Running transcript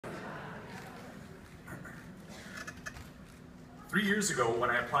3 years ago, when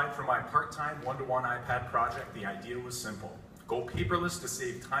I applied for my part-time one-to-one iPad project, the idea was simple. Go paperless to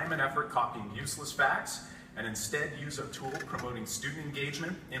save time and effort copying useless facts, and instead use a tool promoting student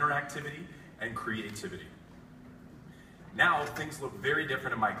engagement, interactivity, and creativity. Now, things look very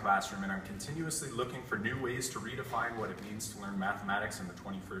different in my classroom, and I'm continuously looking for new ways to redefine what it means to learn mathematics in the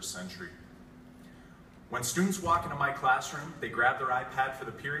 21st century. When students walk into my classroom, they grab their iPad for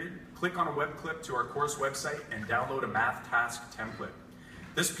the period, click on a web clip to our course website, and download a math task template.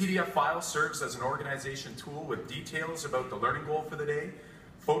 This PDF file serves as an organization tool with details about the learning goal for the day,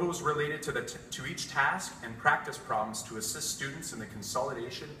 photos related to each task, and practice problems to assist students in the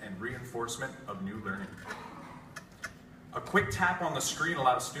consolidation and reinforcement of new learning. A quick tap on the screen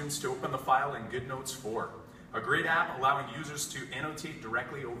allows students to open the file in GoodNotes 4, a great app allowing users to annotate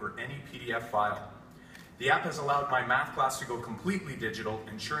directly over any PDF file. The app has allowed my math class to go completely digital,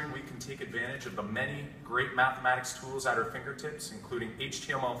 ensuring we can take advantage of the many great mathematics tools at our fingertips, including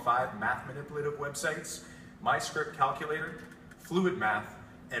HTML5 math manipulative websites, MyScript calculator, Fluid Math,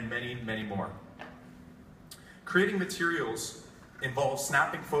 and many, many more. Creating materials involves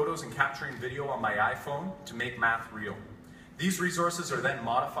snapping photos and capturing video on my iPhone to make math real. These resources are then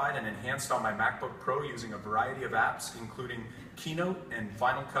modified and enhanced on my MacBook Pro using a variety of apps, including Keynote and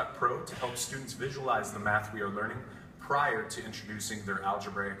Final Cut Pro, to help students visualize the math we are learning prior to introducing their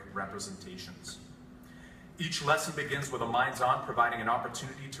algebraic representations. Each lesson begins with a minds-on, providing an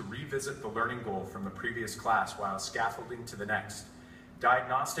opportunity to revisit the learning goal from the previous class while scaffolding to the next.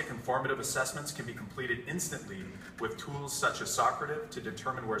 Diagnostic and formative assessments can be completed instantly with tools such as Socrative to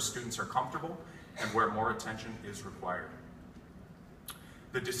determine where students are comfortable and where more attention is required.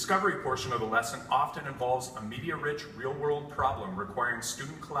 The discovery portion of the lesson often involves a media-rich, real-world problem requiring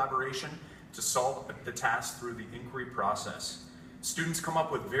student collaboration to solve the task through the inquiry process. Students come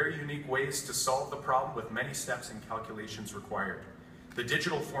up with very unique ways to solve the problem with many steps and calculations required. The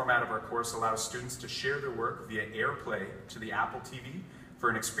digital format of our course allows students to share their work via AirPlay to the Apple TV for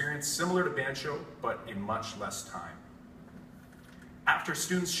an experience similar to Bancho, but in much less time. After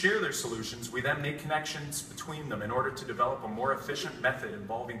students share their solutions, we then make connections between them in order to develop a more efficient method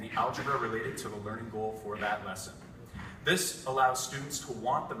involving the algebra related to the learning goal for that lesson. This allows students to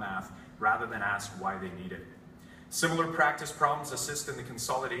want the math rather than ask why they need it. Similar practice problems assist in the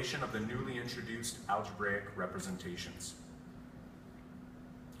consolidation of the newly introduced algebraic representations.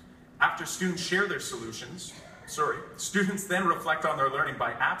 After students share their solutions, students then reflect on their learning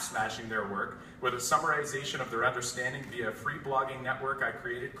by app smashing their work with a summarization of their understanding via a free blogging network I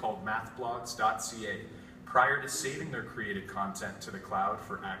created called mathblogs.ca prior to saving their created content to the cloud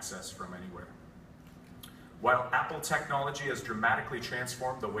for access from anywhere. While Apple technology has dramatically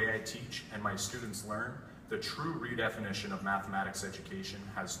transformed the way I teach and my students learn, the true redefinition of mathematics education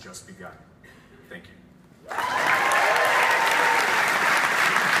has just begun. Thank you.